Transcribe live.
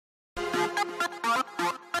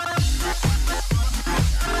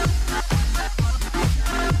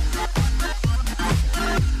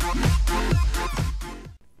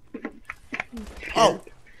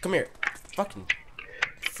fucking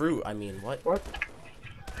fruit. I mean, what? What?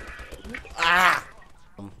 Ah!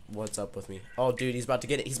 What's up with me? Oh, dude, he's about to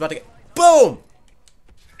get it. He's about to get. Boom!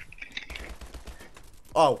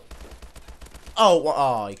 Oh.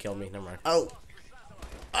 Oh, he killed me. Never mind. Oh.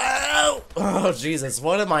 Oh! Oh, Jesus.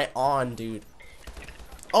 What am I on, dude?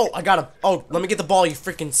 Oh, I got him. Oh, let me get the ball, you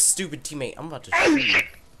freaking stupid teammate. I'm about to shoot you.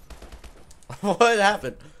 What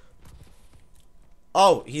happened?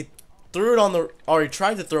 Oh, he threw it on the. Or he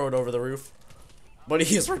tried to throw it over the roof. But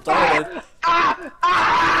he's retarded.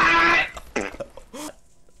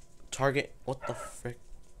 Target. What the frick?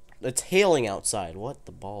 It's hailing outside. What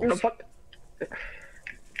the balls? No, fuck.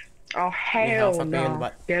 Oh, hell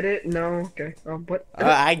no. Get it? No. Okay. What?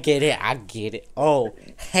 I get it. I get it. Oh,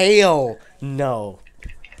 hell no.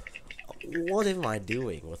 What am I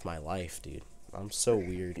doing with my life, dude? I'm so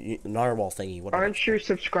weird. Narwhal thingy. What Aren't your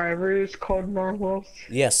subscribers called narwhals?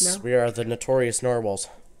 Yes, no? we are the notorious narwhals.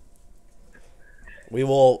 We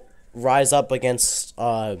will rise up against,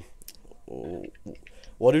 what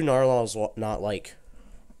do narwhals not like?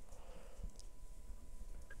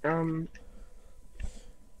 I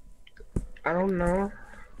don't know.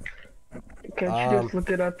 Can't you just look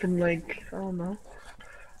it up and, like, I don't know.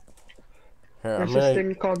 Here, There's this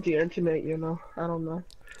thing called the internet, you know. I don't know.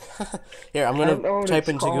 Here, I'm gonna type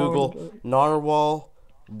into Google narwhal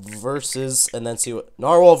versus, and then see what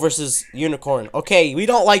narwhal versus unicorn. Okay, we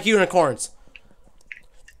don't like unicorns.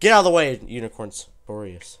 Get out of the way, unicorns.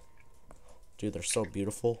 Glorious, dude. They're so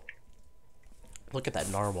beautiful. Look at that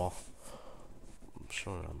narwhal. I'm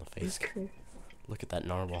showing it on the face. Okay. Look at that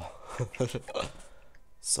narwhal.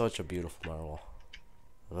 Such a beautiful narwhal.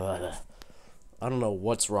 Ugh. I don't know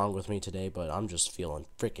what's wrong with me today, but I'm just feeling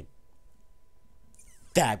freaking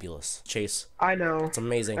fabulous. Chase. I know. It's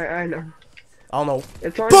amazing. I know. I don't know.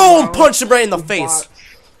 It's Boom! Punch him right in the face.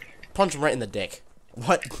 Punch him right in the dick.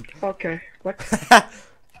 What? Okay. What?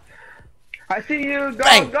 I see you. Go,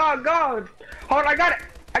 Bang! go. Hold on, I got it.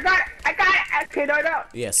 Okay, no.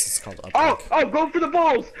 Yes, it's called up. Oh, go for the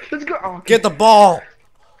balls. Let's go. Oh, okay. Get the ball.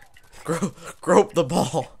 Grope the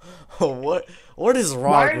ball. What is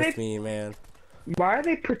wrong with me, man? Why are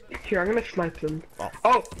they here? I'm gonna snipe them.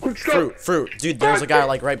 Oh, quick scope. Fruit. Dude, there's a guy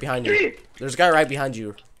like right behind you. There's a guy right behind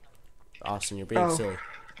you. Austin, you're being silly.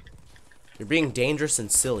 You're being dangerous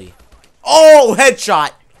and silly. Oh,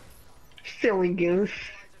 headshot. Silly goose.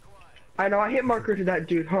 I know, I hit marker to that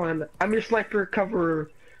dude. Hold on. I'm your sniper cover.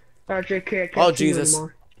 JK, I can't see you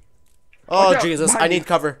anymore. Oh, Jesus. I need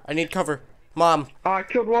cover. Mom.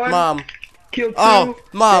 Killed one. Mom. Killed two. Oh,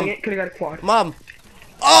 Mom. Dang it, could've got a quad. Mom.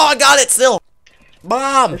 Oh, I got it still.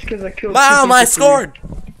 Mom. That's 'cause I killed Mom, I scored.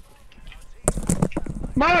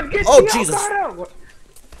 Mom, get Oh, me Jesus. out.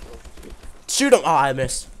 Shoot him. Oh, I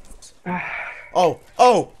missed. Ah.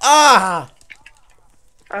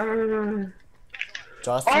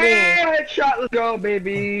 Just me. Headshot, let's go,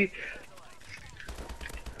 baby.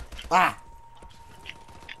 Ah.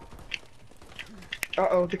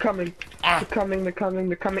 Uh-oh, they're coming. They're coming. Get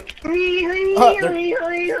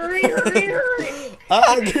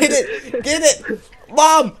it.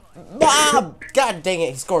 Mom. God dang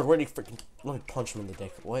it, he scored. Where'd he freaking... Let me punch him in the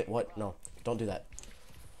dick. What? No, don't do that.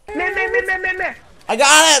 I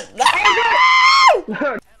got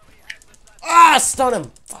it. Stun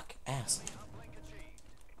him. Fuck, ass.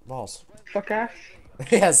 Balls. Fuck ass?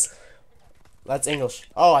 Yes. That's English.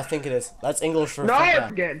 Oh, I think it is. That's English for fuck ass.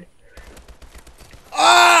 Again.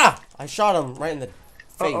 I shot him right in the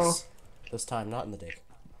face. This time, not in the dick.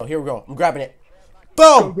 Oh, here we go. I'm grabbing it.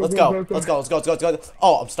 Boom! Let's go. Let's go.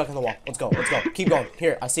 Oh, I'm stuck in the wall. Let's go. Keep going.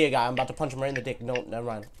 Here, I see a guy. I'm about to punch him right in the dick. No, never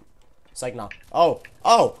mind. Psych now. Oh!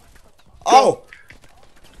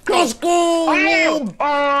 Go school!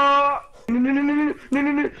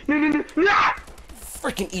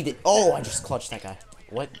 Freaking eat it. Oh, I just clutched that guy.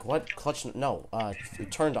 What? Clutched? No.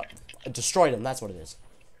 It turned up. I destroyed him. That's what it is.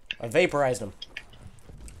 I vaporized him.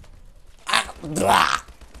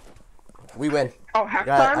 We win. Oh,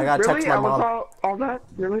 halftime? I gotta text my mom. All that?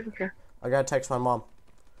 Really? Okay. I gotta text my mom.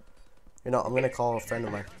 You know, I'm gonna call a friend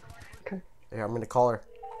of mine. Okay. Yeah, I'm gonna call her.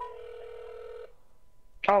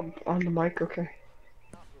 Oh, on the mic, okay.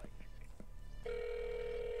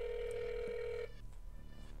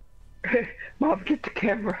 Mom, get the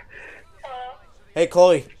camera. Hello? Hey,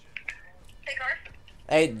 Chloe. Hey, Car?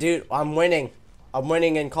 Hey, dude, I'm winning. I'm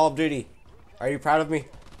winning in Call of Duty. Are you proud of me?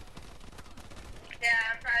 Yeah,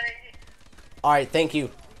 I'm proud of you. Alright, thank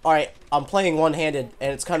you. Alright, I'm playing one-handed,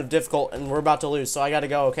 and it's kind of difficult, and we're about to lose, so I gotta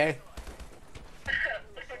go, okay?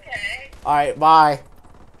 Okay. Alright, bye.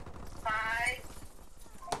 Bye.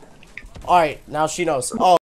 Alright, now she knows. Oh.